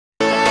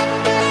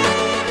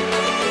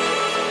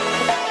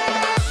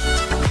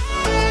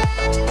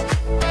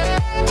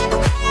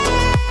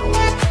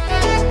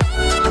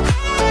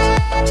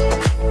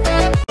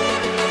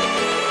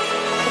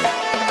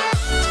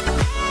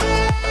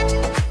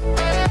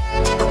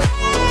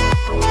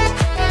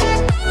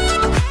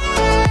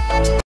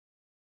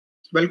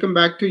Welcome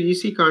back to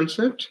Easy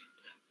Concept.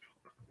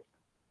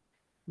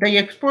 The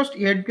exposed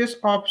edges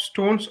of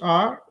stones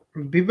are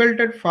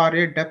beveled for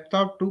a depth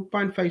of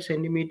 2.5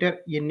 centimeter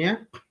in a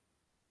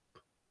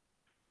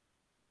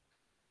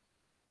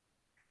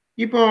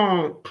இப்போ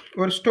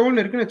ஒரு stone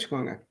இருக்குன்னு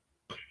வச்சுக்கோங்க.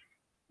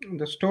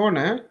 இந்த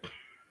ஸ்டோனை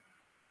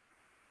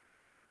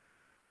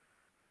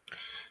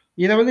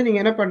இதை வந்து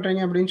நீங்கள் என்ன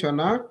பண்ணுறீங்க அப்படின்னு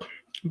சொன்னால்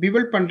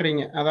பிவல்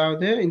பண்ணுறீங்க.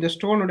 அதாவது இந்த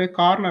ஸ்டோனுடைய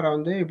கார்னரை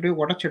வந்து இப்படி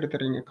உடச்சி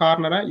எடுத்துறீங்க.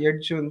 கார்னரை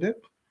எட்ஜ் வந்து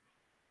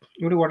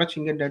இப்படி உடச்சி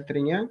இங்கிட்டு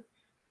எடுத்துறீங்க.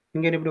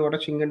 இங்கே இப்படி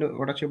உடச்சி இங்கிட்டு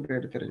உடச்சி இப்படி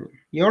எடுத்துறீங்க.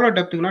 எவ்வளோ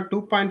டெப்த்துக்குன்னா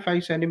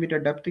 2.5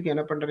 சென்டிமீட்டர் டெப்த்துக்கு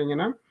என்ன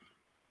பண்ணுறீங்கன்னா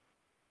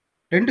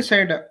 2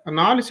 சைடு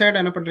 4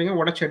 சைடு என்ன பண்ணுறீங்க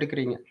உடச்சி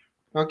எடுக்கிறீங்க.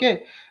 ஓகே,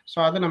 ஸோ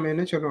அதை நம்ம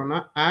என்ன சொல்லுவோம்னா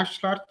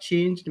ஆஷ்லார்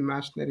சேஞ்ச்டு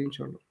மேஷனரின்னு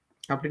சொல்லுவோம்.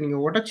 அப்படி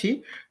நீங்கள் உடச்சி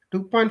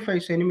 2.5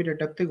 சென்டிமீட்டர்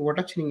டெப்த்துக்கு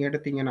உடச்சி நீங்கள்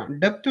எடுத்தீங்கன்னா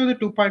டெப்த் வந்து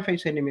 2.5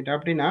 சென்டிமீட்டர்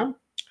அப்படின்னா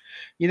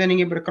இதை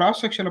நீங்கள் இப்படி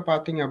கிராஸ் செக்ஷனில்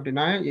பார்த்தீங்க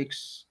அப்படின்னா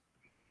எக்ஸ்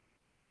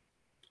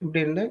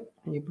இப்படி இருந்து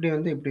இப்படி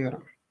வந்து இப்படி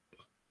வரும்.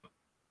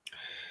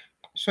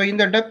 ஸோ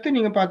இந்த டெப்த்து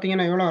நீங்கள்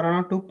பார்த்தீங்கன்னா எவ்வளோ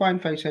வரும்னா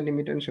 2.5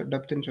 சென்டிமீட்டர்னு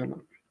டெப்த்துன்னு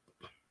சொல்லணும்.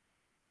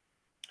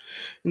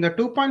 இந்த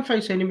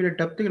 2.5 சென்டிமீட்டர்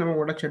டெப்த்துக்கு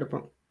நம்ம உடச்சி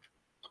எடுப்போம்.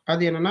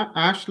 அது என்னன்னா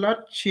ஆஷ்லார்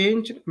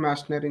சேஞ்ச்டு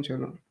மேஷனரின்னு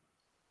சொல்லணும்.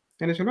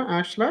 என்ன சொல்லணும்?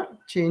 ஆஷ்லார்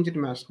சேஞ்ச்டு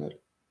மேஷனரி.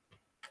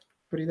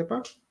 புரியுதப்பா?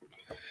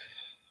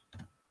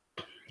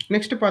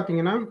 நெக்ஸ்ட்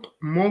பார்த்தீங்கன்னா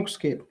மோக்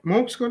ஸ்கேல்.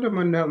 மோக் ஸ்கேல்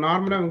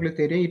நார்மலாக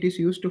உங்களுக்கு தெரியும். It is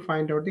use to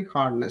find out the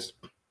hardness.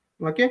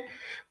 Okay,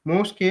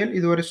 mock scale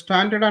இது ஒரு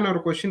ஸ்டாண்டர்டான ஒரு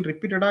கொஸ்டின்.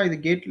 ரிப்பீட்டடாக இது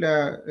கேட்டில்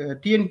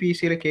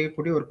டிஎன்பிஎஸ்சியில்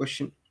கேட்கக்கூடிய ஒரு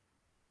question.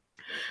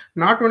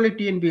 Not only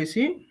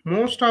TNPSC,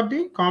 most of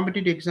the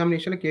competitive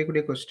எக்ஸாமினேஷனில்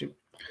கேட்கக்கூடிய question.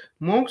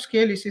 Mohs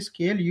scale is a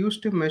scale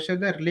used to measure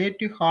the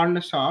relative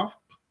hardness of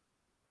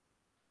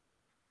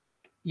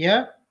a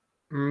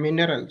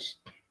minerals.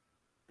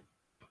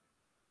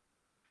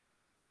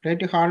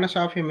 Relative hardness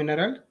of a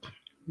mineral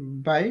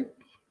by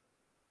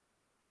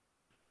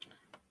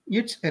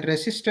its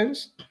resistance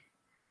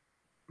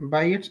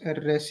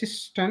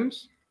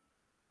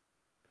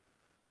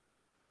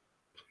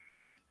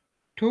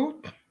to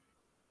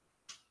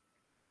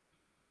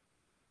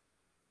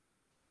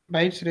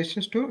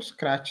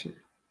scratching.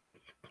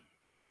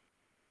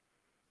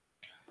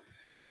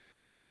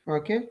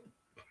 Okay,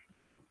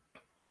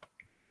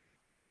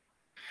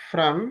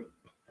 from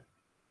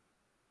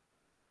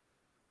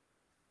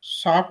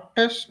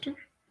softest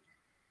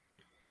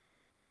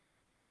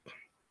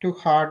to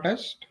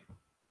hardest,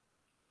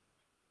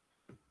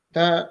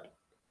 the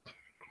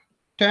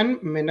 10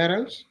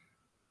 minerals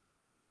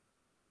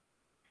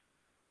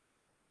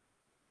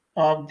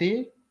of the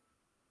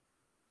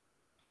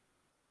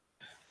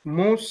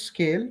Mohs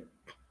scale,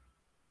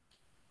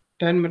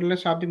 10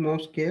 minerals of the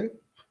Mohs scale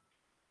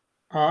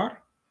are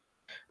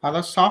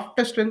அதாவது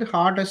சாஃப்டஸ்ட்லேருந்து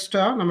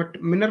ஹார்டஸ்ட்டாக நம்ம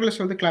minerals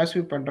வந்து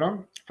classify பண்ணுறோம்.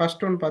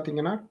 First one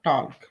பார்த்தீங்கன்னா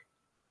talk.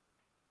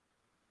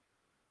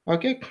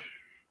 Okay,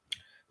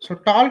 so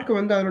talk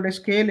வந்து அதனுடைய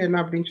scale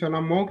என்ன அப்படின்னு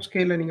சொன்னால் மோக்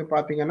ஸ்கேலில் நீங்கள்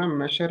பார்த்தீங்கன்னா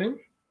measuring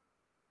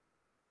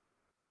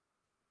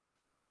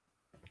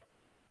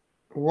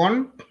 1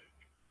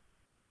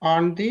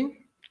 on the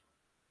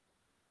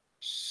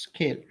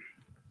scale.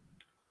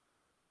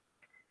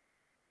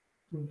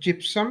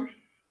 Gypsum,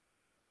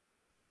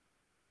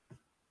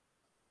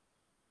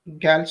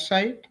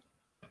 calcite,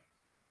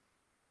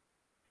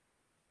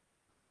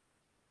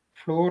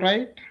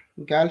 fluorite,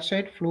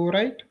 calcite,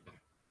 fluorite,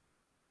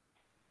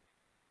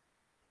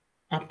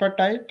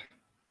 apatite,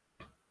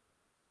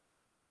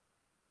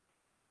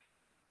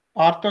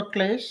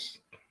 orthoclase,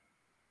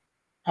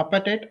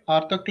 apatite,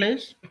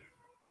 orthoclase,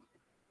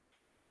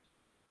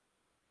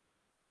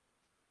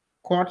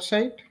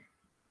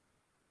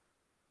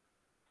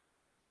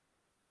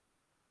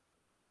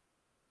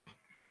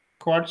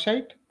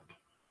 quartzite,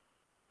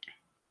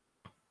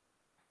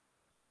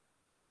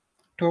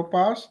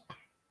 topaz,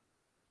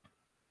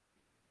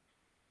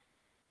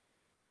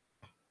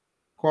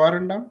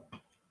 corundum,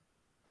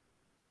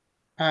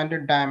 and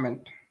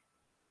diamond.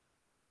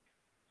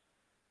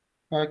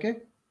 Okay,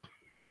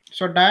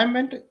 so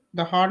diamond,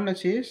 the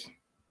hardness is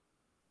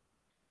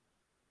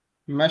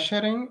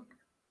measuring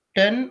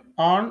 10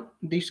 on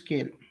the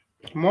scale.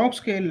 Mohs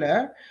scale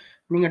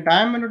நீங்கள்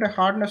diamond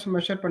hardness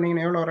measure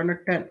பண்ணீங்கன்னா எவ்வளோ வரும்னா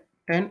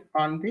 10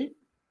 on the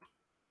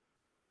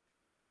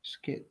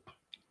scale.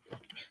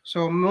 So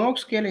mock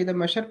scale இதை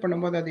measure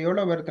பண்ணும்போது அது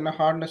எவ்வளோ வருதுன்னா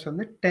hardness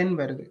வந்து 10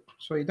 வருது.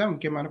 ஸோ இதுதான்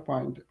முக்கியமான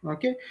point.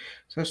 Okay,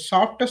 so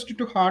softest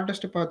to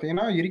hardest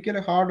பார்த்தீங்கன்னா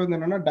இருக்கிற ஹார்ட் வந்து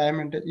என்னன்னா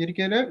டைமண்ட்,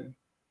 இருக்கிற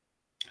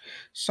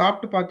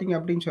சாஃப்ட் பார்த்தீங்க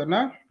அப்படின்னு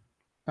சொன்னால்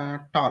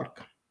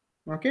talk.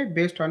 Okay,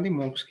 based on the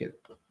mock scale.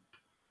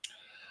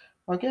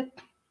 Okay,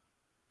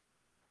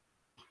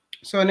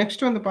 so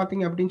next வந்து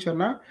பார்த்தீங்க அப்படின்னு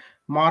சொன்னால்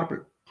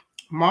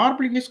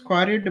மார்பிள் இஸ்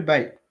குவாரிட்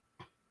பை.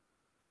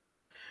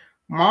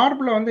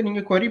 மார்பிளை வந்து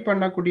நீங்கள் கொரி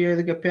பண்ணக்கூடிய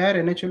இதுக்கு பேர்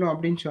என்ன சொல்லுவோம்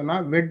அப்படின்னு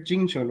சொன்னால்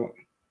வெட்ஜிங் சொல்லுவோம்.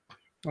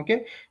 ஓகே,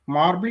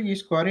 மார்பிள்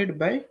இஸ் குவாரிட்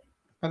பை,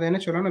 அதை என்ன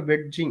சொல்லுவோம்னா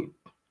வெட்ஜிங்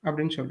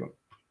அப்படின்னு சொல்லுவோம்.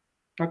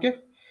 ஓகே,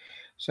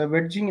 ஸோ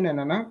வெட்ஜிங்னு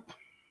என்னன்னா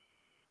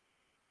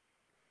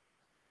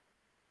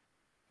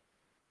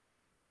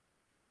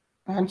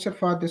answer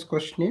for this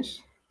question is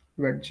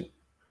வெட்ஜிங்.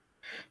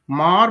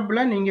 மார்பிள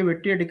நீங்க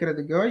வெட்டி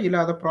எடுக்கிறதுக்கோ, இல்ல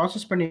அத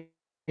ப்ராசஸ் பண்ணி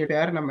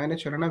பேர நம்ம என்ன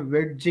சொல்றோம்னா,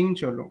 வெட்ஜிங்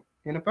சொல்லுவோம்.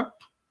 என்னப்பா?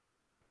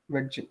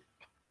 வெட்ஜிங்.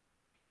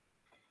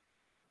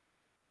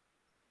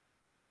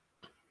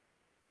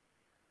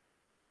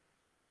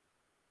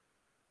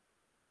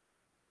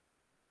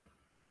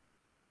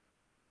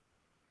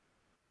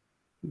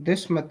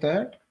 This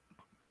method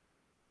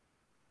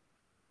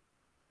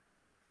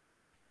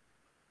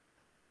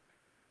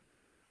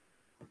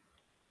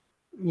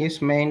is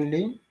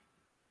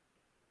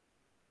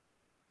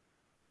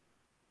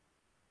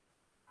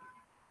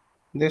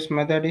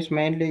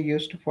mainly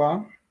used for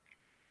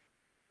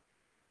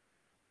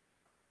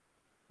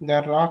the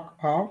rock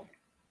of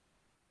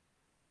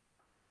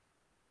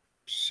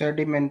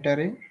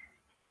sedimentary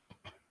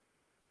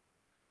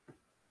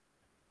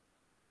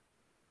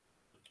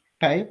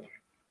type,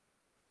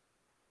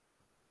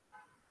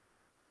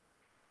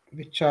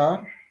 which are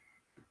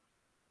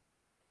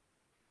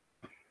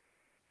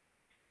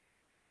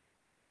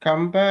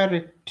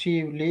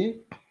comparatively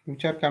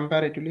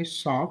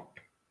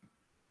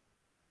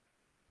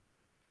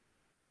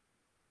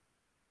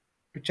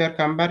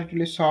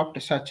soft,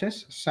 such as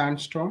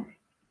sandstone,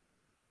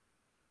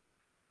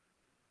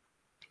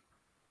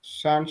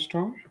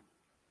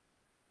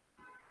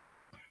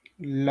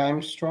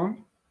 limestone,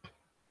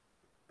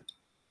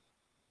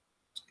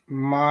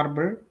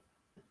 marble,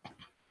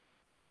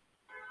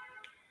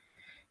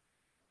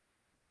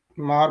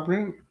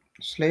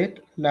 slate,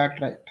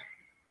 laterite.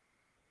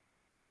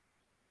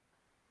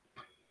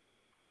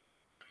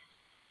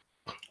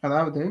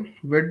 அதாவது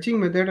வெட்ஜிங்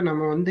மெத்தட்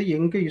நம்ம வந்து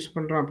எங்க யூஸ்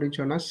பண்றோம் அப்படின்னு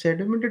சொன்னா,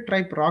 செடிமெண்டரி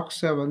டைப் ராக்ஸ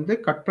வந்து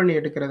கட் பண்ணி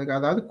எடுக்கிறதுக்கு,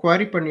 அதாவது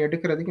குவாரி பண்ணி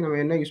எடுக்கிறதுக்கு நம்ம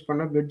என்ன யூஸ்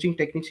பண்ணோம்? வெட்ஜிங்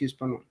டெக்னிக்ஸ் யூஸ்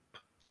பண்ணுவோம்.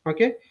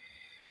 Okay.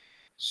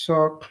 So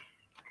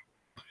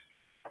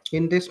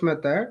in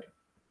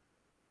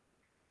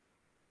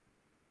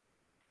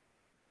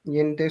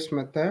this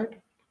method,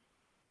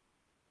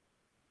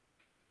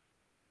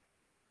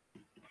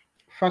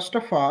 first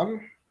of all,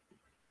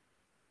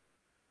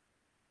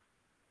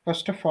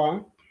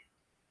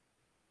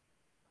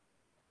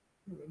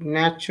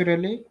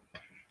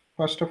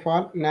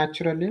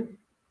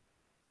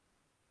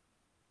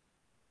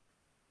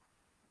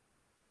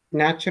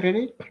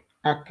 naturally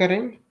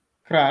occurring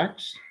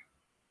cracks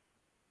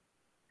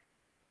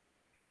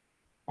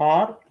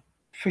or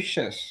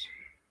fissures.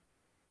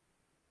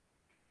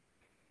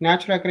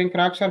 Naturally occurring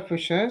cracks or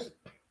fissures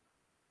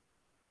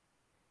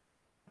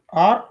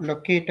are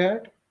located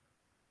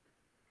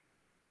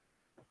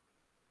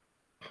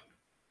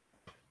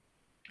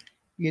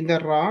in the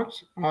rocks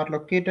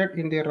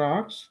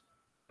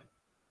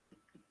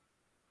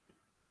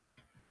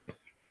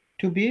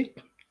to be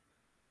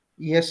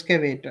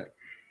excavated.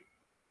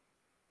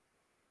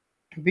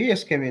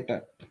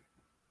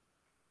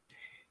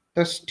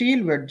 The steel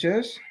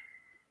wedges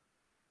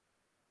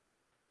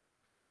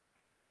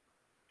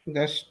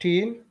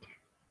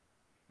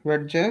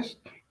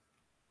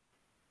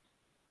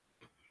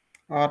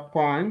or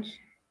points.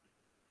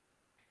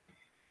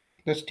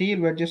 The steel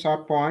wedges or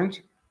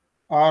points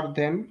are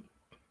then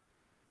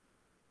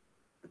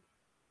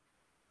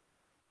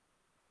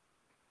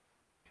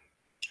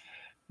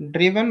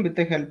driven with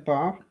the help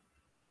of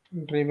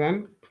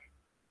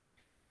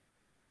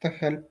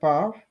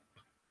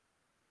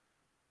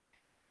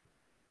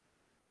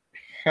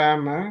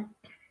hammer.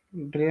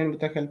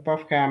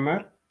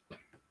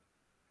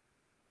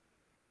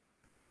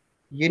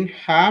 In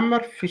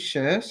hammer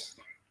fissures,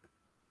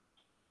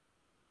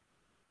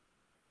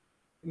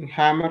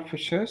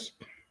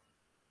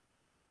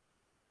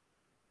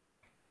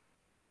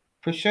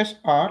 fissures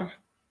are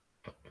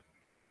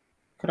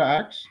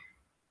cracks.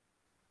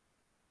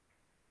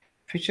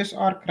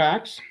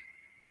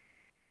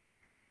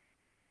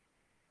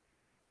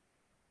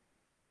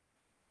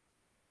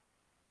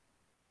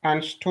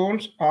 And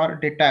stones are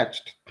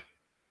detached.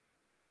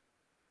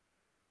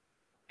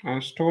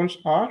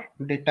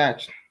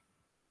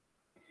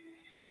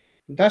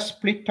 The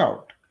split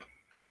out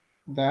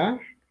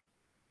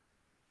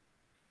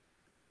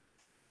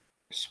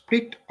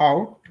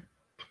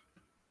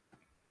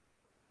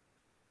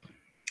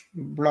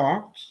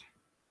blocks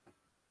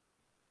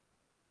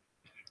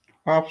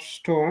of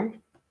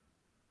stone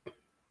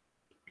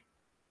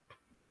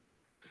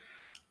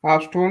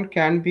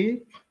can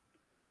be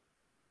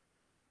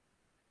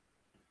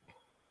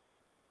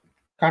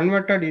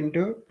converted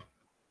into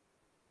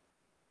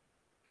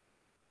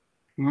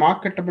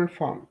marketable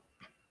form.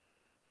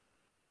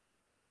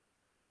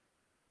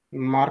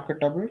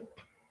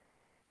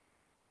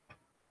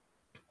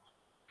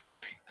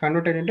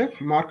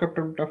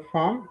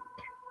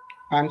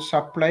 And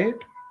supplied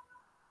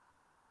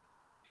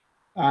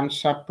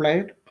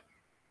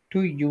to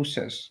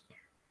users.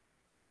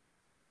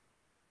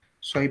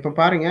 So இப்போ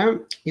பாருங்க,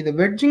 இது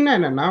வெட்ஜிங்னா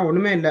என்னன்னா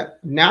ஒண்ணுமே இல்லை.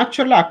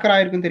 நேச்சுரலா occur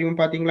ஆயிருக்குன்னு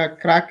தெரியும் பாத்தீங்களா?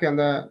 கிராக்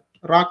அந்த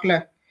ராக்ல,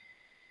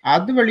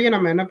 அது வழியே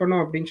நம்ம என்ன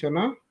பண்ணுவோம் அப்படின்னு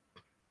சொன்னா,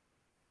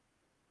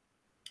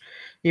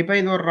 இப்போ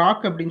இது ஒரு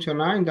ராக் அப்படின்னு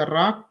சொன்னா, இந்த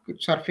ராக்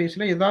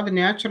சர்ஃபேஸ்ல ஏதாவது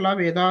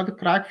நேச்சுரலாவே ஏதாவது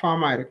கிராக்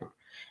ஃபார்ம் ஆயிருக்கும்.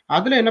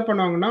 அதுல என்ன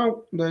பண்ணுவாங்கன்னா,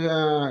 இந்த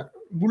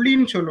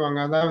புள்ளின்னு சொல்லுவாங்க.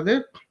 அதாவது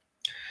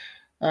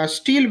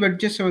ஸ்டீல்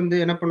வெட்ஜஸ் வந்து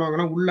என்ன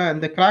பண்ணுவாங்கன்னா, உள்ள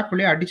அந்த கிராக்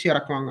வழியா அடிச்சு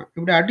இறக்குவாங்க.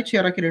 இப்படி அடிச்சு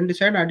இறக்கி 2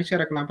 சைடும் அடிச்சு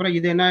இறக்குன அப்புறம்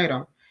இது என்ன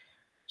ஆயிரும்?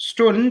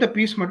 ஸ்டோன் இந்த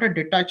பீஸ் மட்டும்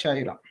டிட்டாச்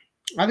ஆயிரும்.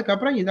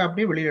 அதுக்கப்புறம் இத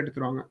அப்படியே வெளிய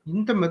எடுத்துருவாங்க.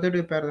 இந்த மெத்தட்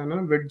பேர்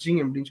என்னன்னா வெட்ஜிங்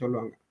அப்படின்னு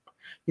சொல்லுவாங்க.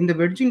 இந்த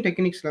வெட்ஜிங்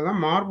டெக்னிக்ஸ்ல தான்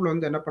மார்பிள்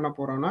வந்து என்ன பண்ண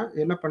போறோம்னா,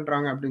 என்ன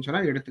பண்றாங்க அப்படின்னு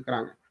சொன்னா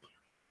எடுத்துக்கிறாங்க.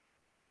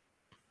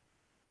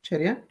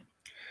 சரியா?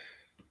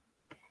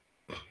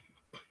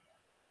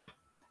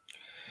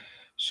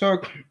 ஸோ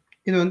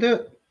இது வந்து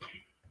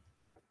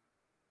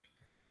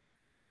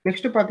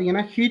நெக்ஸ்ட்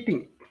பார்த்தீங்கன்னா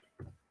ஹீட்டிங்.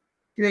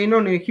 இது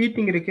இன்னொன்னு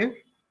ஹீட்டிங் இருக்கு,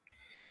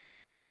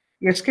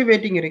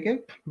 எஸ்கவேட்டிங் இருக்கு,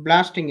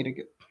 பிளாஸ்டிங்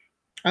இருக்கு.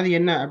 அது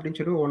என்ன அப்படின்னு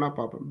சொல்லி ஒவ்வொன்னா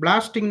பார்ப்போம்.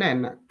 பிளாஸ்டிங்னா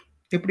என்ன?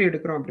 எப்படி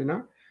எடுக்கிறோம் அப்படின்னா,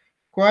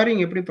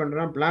 குவாரிங் எப்படி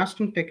பண்றோம்?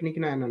 பிளாஸ்டிங்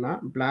டெக்னிக்னா என்னன்னா,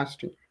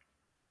 blasting.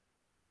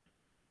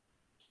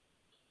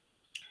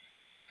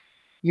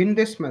 In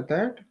this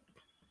method,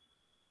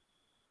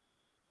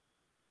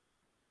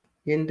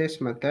 in this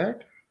method,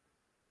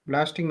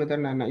 blasting method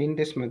என்ன? In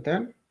this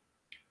method,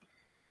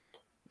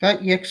 the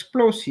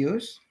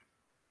explosives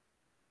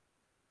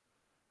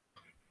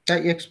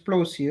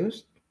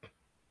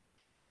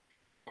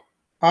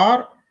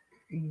are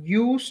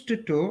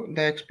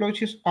the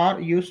explosives are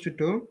used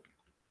to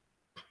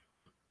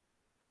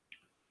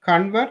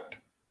convert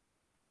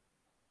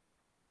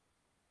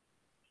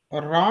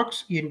rocks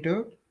into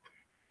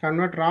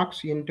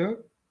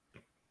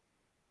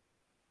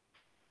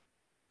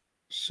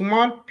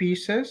small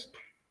pieces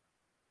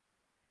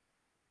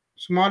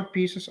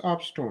of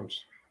stones.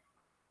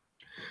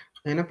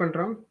 என்ன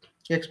பண்றோம்?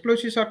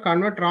 Explosives are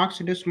convert rocks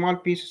into small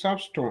pieces of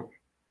stone.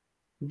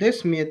 This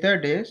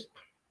method is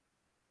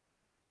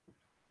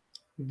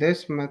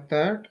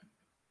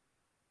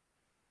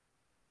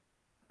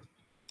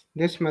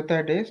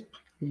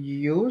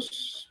used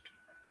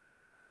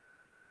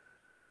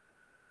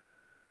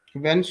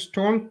when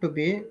stone to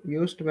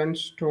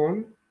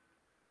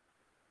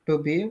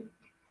be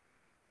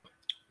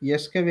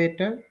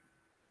excavated.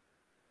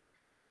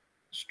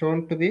 Stone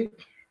to be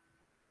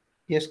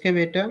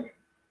excavated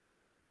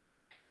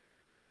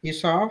is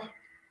of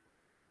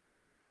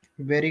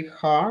very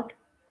hard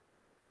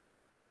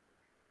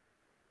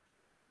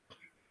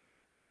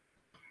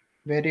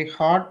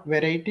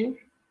variety,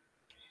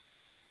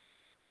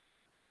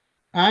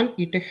 and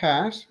it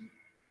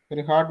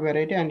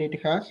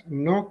has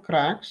no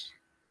cracks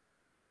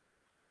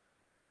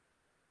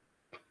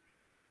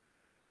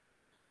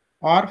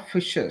or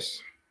fissures.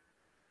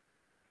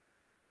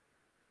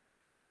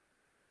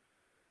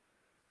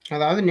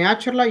 அதாவது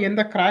நேச்சுரலா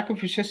எந்த crack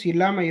fishes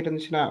இல்லாம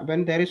இருந்துச்சுன்னா,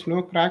 when there is no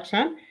cracks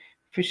and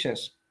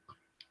fissures.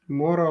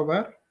 Moreover,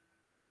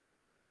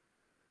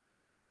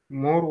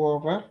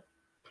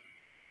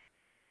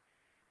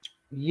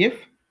 if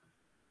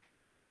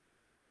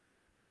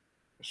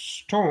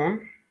stone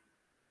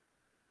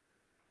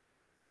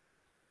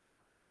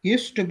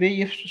is to be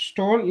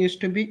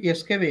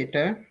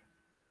excavated,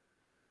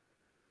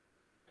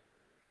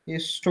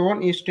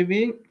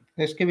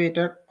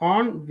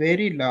 on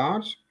very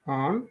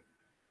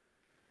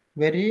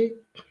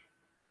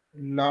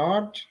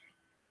large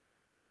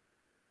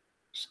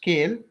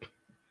scale,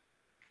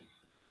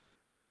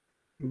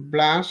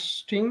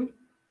 blasting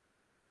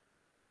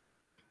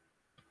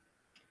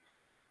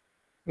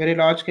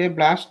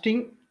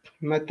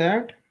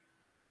method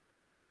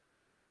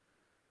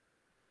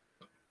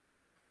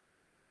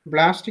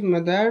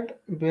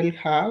will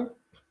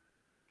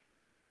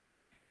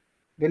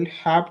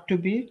have to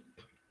be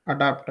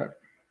adapted.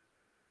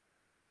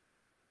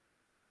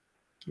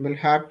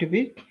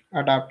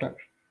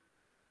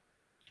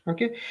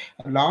 Okay.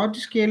 Large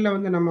ஸ்கேல்ல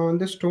வந்து நம்ம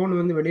வந்து stone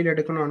வந்து வெளியில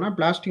எடுக்கணும்னா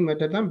பிளாஸ்டிங்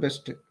மெத்தட் தான்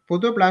best.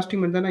 பொதுவா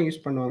blasting method தான்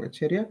use பண்ணுவாங்க.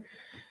 சரியா?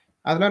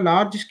 அதெல்லாம்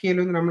லார்ஜ்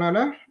ஸ்கேல் வந்து நம்மளால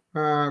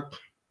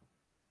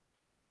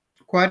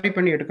குவாரி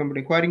பண்ணி எடுக்க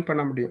முடியும். குவாரிங்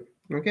பண்ண முடியும்.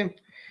 Okay.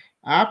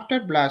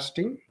 After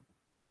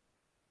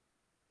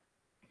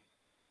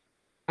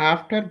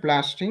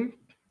blasting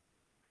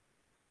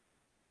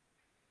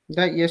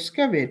the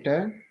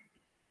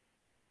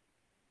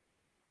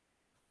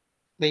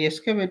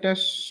excavator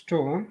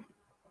stone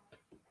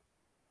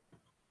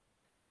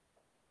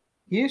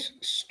is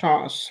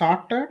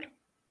sorted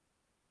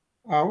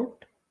out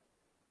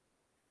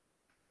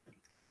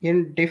in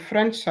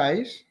different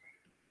size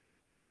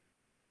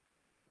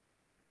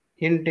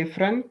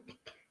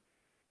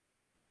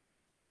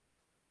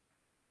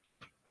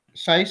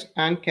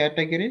and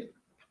categories.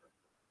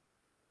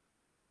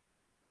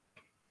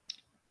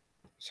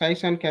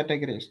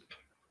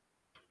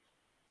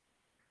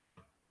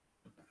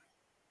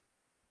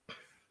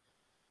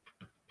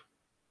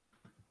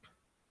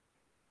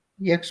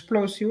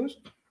 Explosives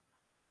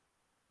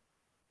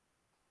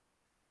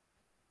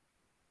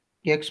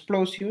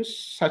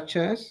such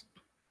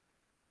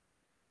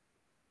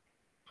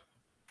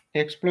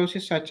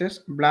as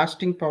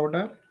blasting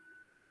powder,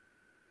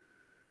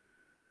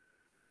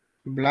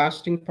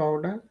 blasting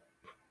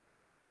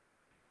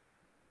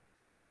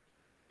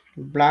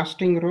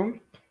room,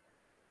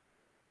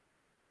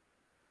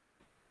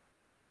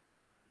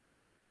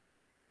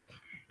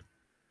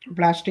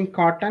 blasting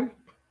cotton,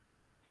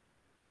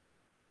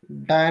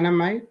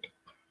 dynamite,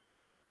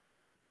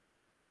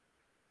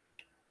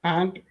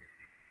 and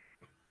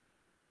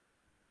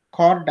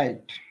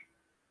cordite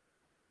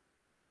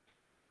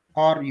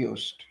are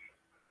used.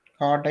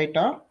 Cordite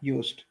are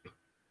used.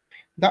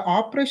 The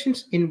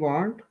operations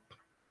involved,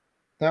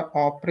 the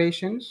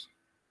operations,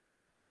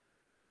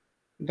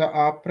 the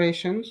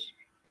operations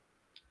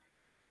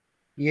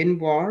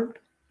involved,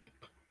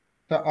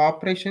 the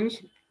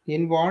operations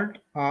involved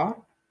are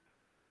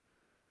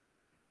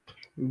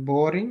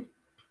boring,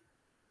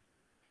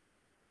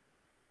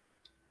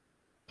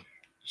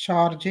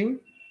 charging,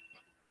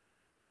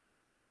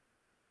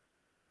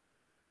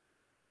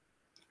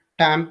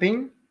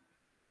 tamping,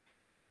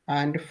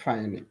 and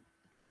fining.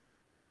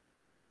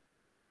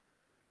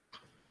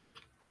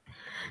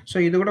 So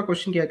இது கூட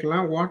question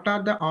கேட்கலாம். What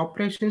are the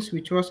operations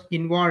which was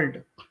involved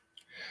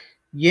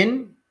in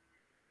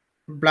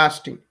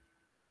blasting?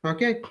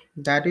 Okay,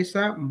 that is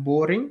the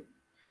boring,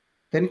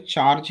 then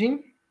charging,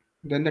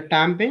 then the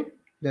tamping,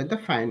 then the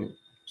fining.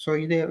 So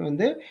இது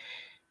வந்து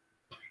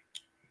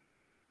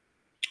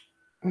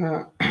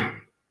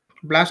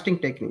blasting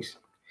techniques.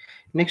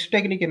 Next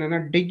technique என்னன்னா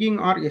digging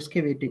or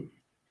excavating.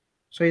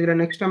 So இதில்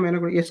next நம்ம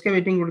என்ன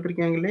எஸ்கவேட்டிங்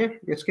கொடுத்துருக்காங்களே,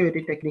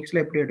 எஸ்கவேட்டிங்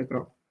டெக்னிக்ஸில் எப்படி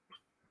எடுக்கிறோம்?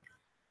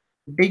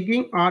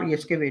 Ticking R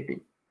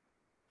எஸ்கவேட்டிங்.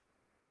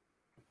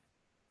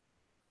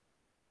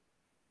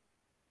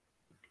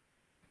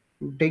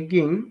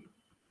 Digging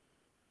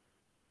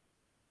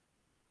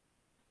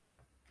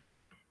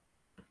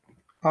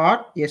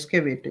or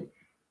excavating.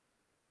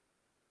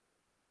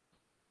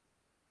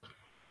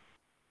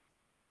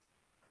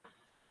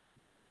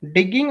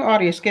 Digging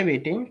or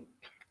excavating,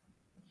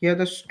 here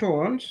the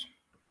stones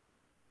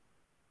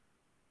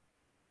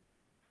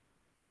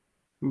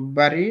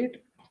buried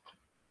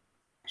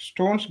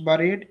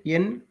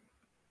in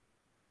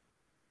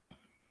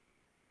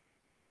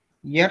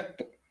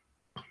earth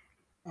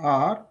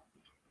or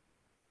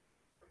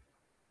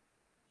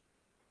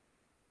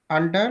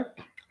under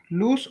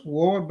loose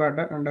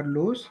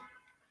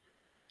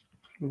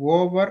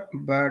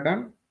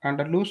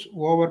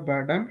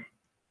overburden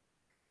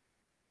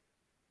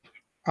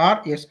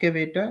or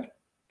excavator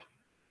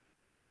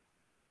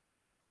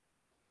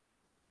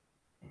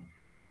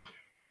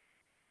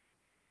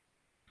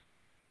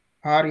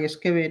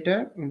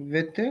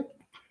with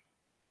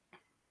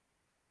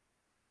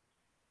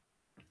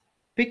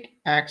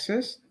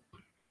pickaxes,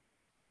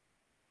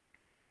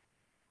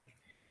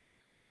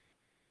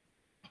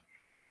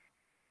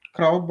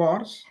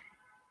 crowbars,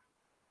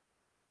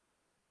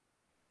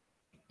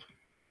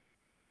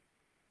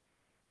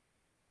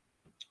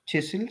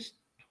 chisels,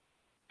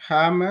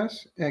 hammers,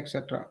 etc.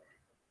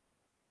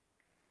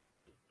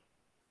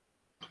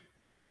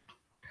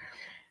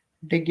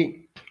 Digging.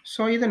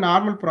 So இது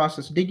normal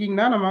process.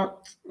 டிக்கிங்னா நம்ம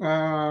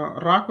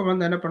ராக்கை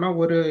வந்து என்ன பண்ணோம்,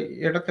 ஒரு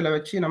இடத்துல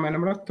வச்சு நம்ம என்ன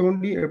பண்ணோம்,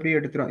 தோண்டி எப்படி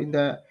எடுத்துரும்.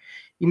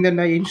 இந்த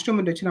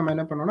இன்ஸ்ட்ருமெண்ட் வச்சு நம்ம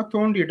என்ன பண்ணோம்னா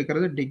தோண்டி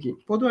எடுக்கிறது டிக்கிங்.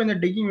 பொதுவாக இந்த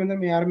டிக்கிங் வந்து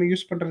நம்ம யாருமே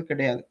யூஸ் பண்ணுறது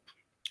கிடையாது.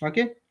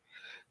 ஓகே,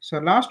 ஸோ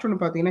லாஸ்ட் ஒன்று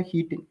பார்த்தீங்கன்னா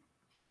ஹீட்டிங்.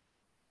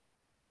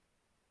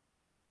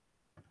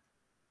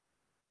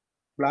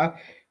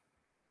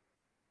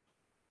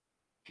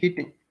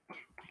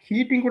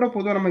 ஹீட்டிங் கூட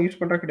பொதுவாக நம்ம யூஸ்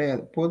பண்ணுறது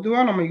கிடையாது.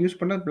 பொதுவாக நம்ம யூஸ்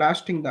பண்ணுறது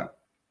பிளாஸ்டிங் தான்.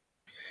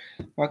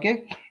 Okay,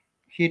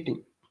 heating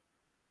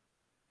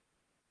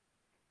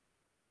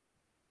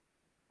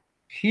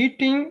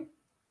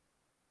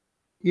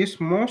is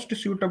most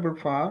suitable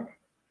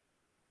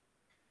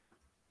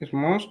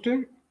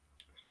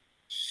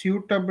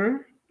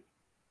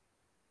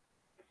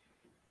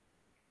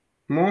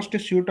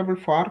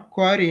for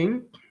quarrying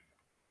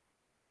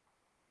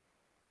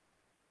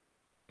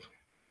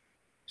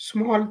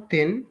small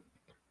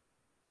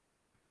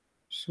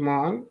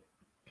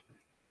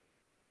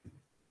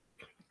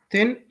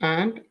thin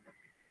and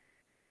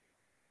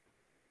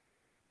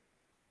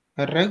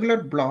regular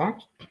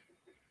blocks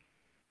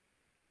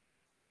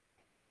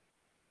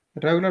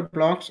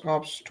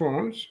of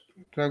stones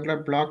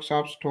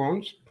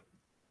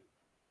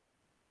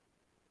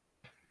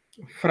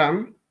from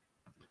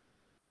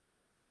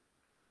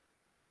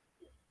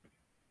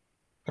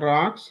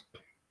rocks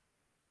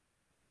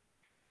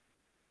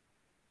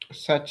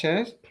such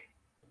as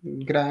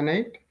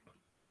granite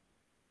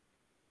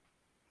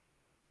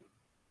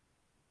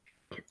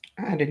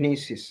and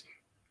gneiss.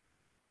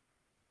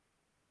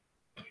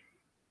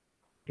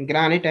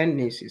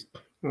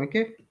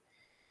 Okay,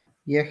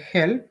 a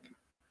help.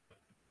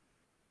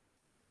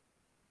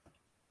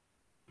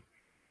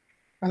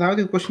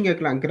 அதாவது கொஸ்டின்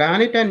கேட்கலாம்,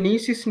 கிரானைட் அண்ட்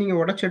நீசிஸ் நீங்கள்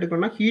உடச்சி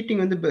எடுக்கணும்னா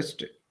ஹீட்டிங் வந்து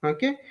பெஸ்ட்.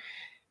 ஓகே,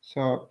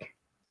 ஸோ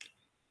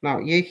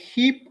நான் a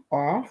heap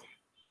of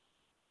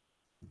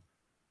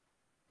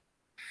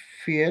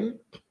fuel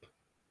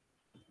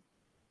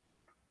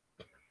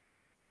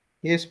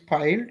is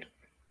piled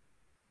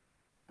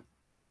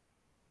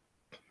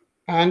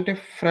and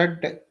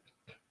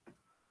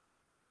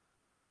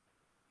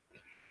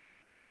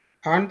spread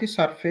on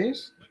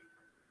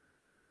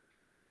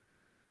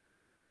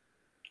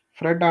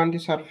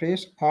the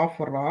surface of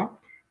rock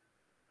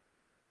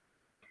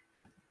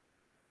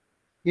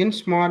in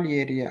small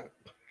area.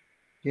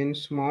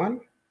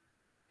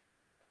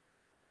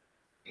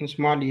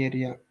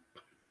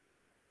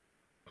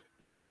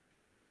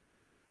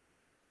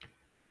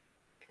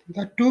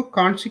 The two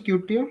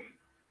consecutive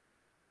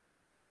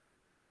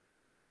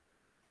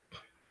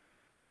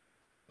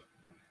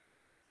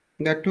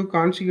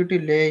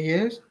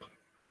layers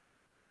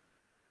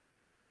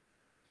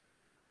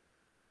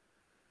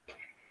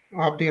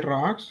of the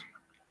rocks,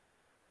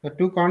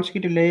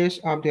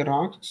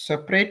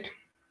 separate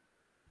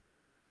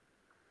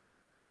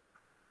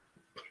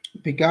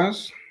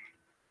because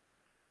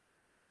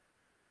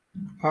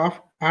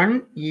of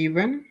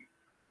uneven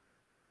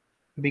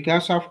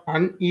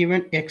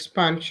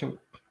expansion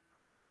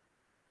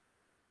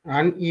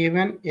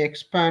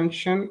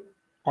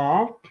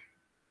of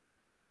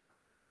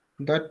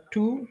the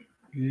two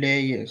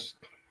layers.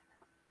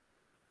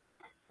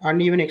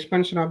 Uneven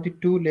expansion of the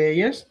two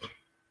layers.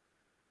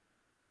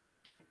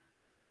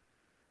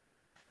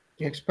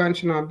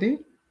 Expansion of the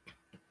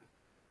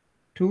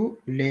two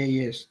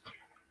layers.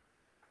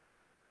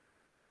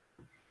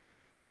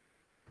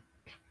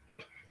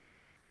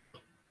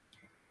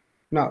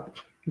 Now,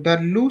 the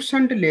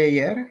loosened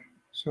layer.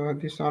 So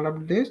this all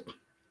of this.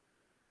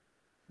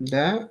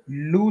 The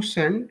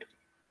loosened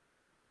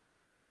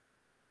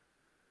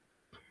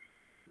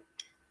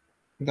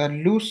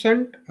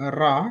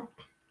rock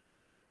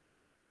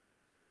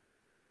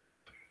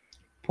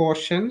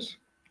portions.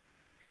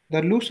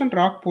 The loosened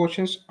rock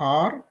portions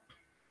are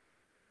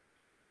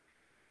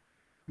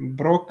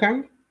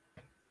broken.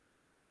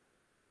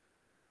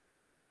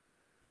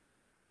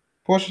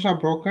 Portions are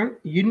broken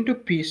into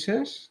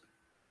pieces.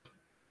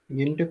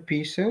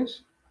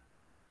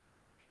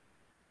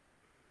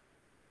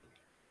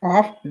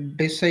 Of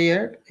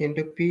desired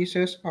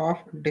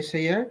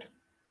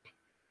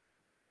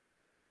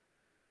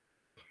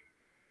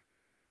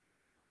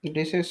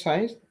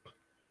size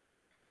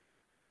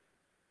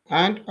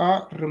and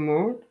are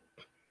removed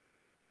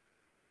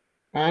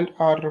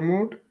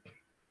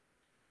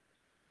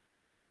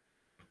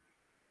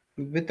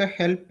with the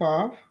help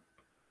of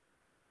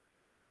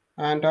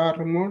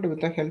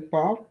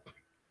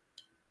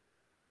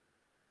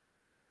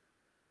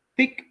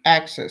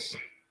pickaxes.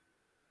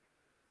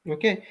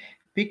 Okay,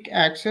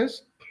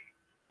 pickaxes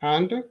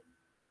and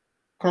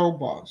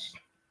crowbars.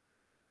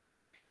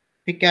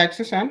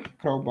 Pickaxes and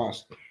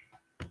crowbars.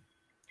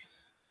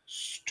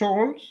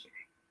 Stones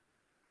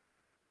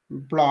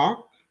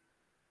block,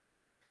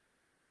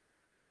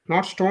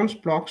 not stones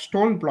block,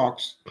 stone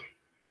blocks.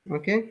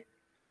 Okay,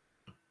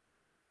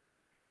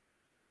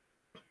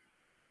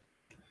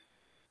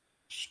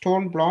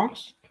 stone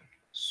blocks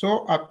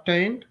so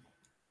obtained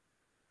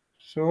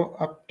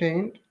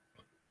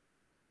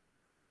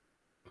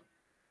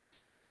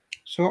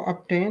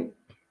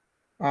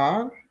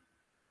are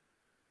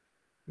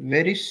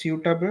very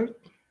suitable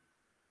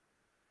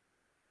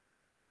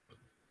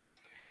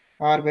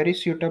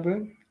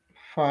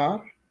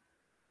for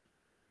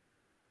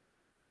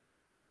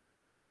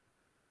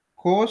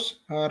coarse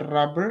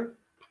rubber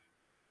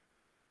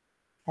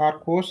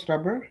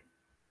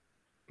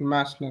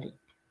masonry.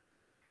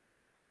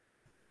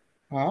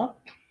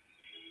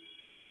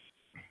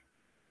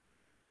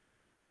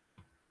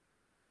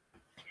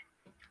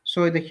 So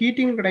the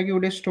heating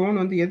கிடைக்கக்கூடிய stone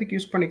வந்து எதுக்கு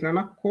use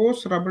பண்ணிக்கலாம்னா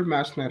coarse rubber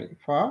masonry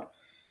for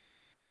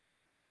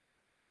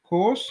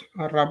coarse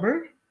rubber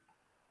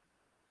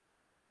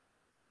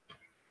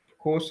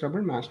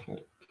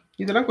masonry.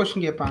 இதெல்லாம் question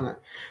கேட்பாங்க.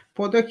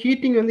 பொதுவா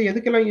heating வந்து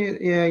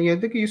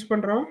எதுக்கு use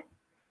பண்றோம்?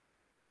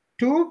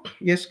 To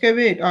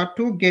excavate or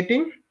to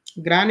getting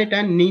granite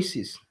and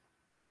gneisses.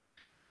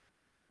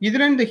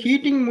 இதுல இந்த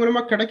ஹீட்டிங்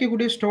மூலமா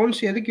கிடைக்கக்கூடிய ஸ்டோன்ஸ்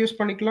எதுக்கு யூஸ்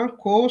பண்ணிக்கலாம்?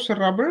 coarse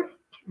rubber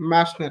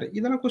masonry.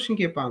 இதெல்லாம் क्वेश्चन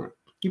கேட்பாங்க.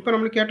 இப்போ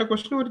நம்மளுக்கு கேட்ட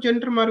क्वेश्चन ஒரு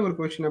ஜென்டர் மாதிரி ஒரு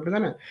क्वेश्चन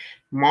அப்படிதானே?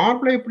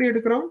 மார்பிளை எப்படி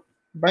எடுக்கிறோம்?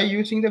 By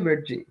using the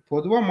wedging.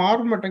 பொதுவா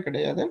மார்பிள் மட்டும்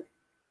கிடையாது.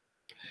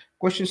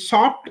 क्वेश्चन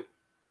சாஃப்ட்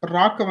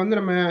ராக்கை வந்து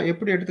நம்ம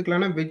எப்படி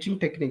எடுத்துக்கலாம்னா வெட்ஜிங்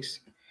டெக்னிக்ஸ்.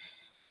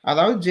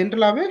 அதாவது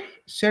ஜென்ரலாகவே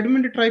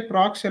செடிமெண்ட் டைப்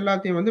ராக்ஸ்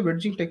எல்லாத்தையும் வந்து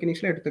வெட்ஜிங்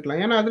டெக்னிக்ஸில்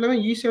எடுத்துக்கலாம். ஏன்னா அதில்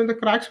தான் ஈஸியாக வந்து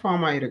கிராக்ஸ்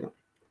ஃபார்ம் ஆகிருக்கும்.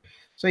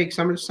 So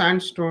example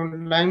sandstone,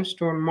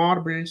 limestone,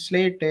 marble,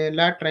 slate,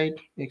 laterite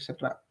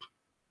etcetera.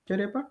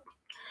 சரியாப்பா?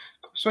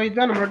 So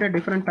இதுதான் நம்மளோட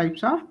different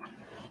types of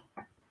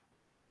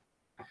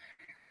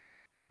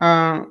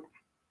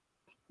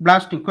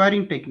blasting,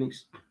 quarrying techniques.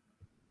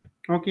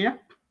 Okay.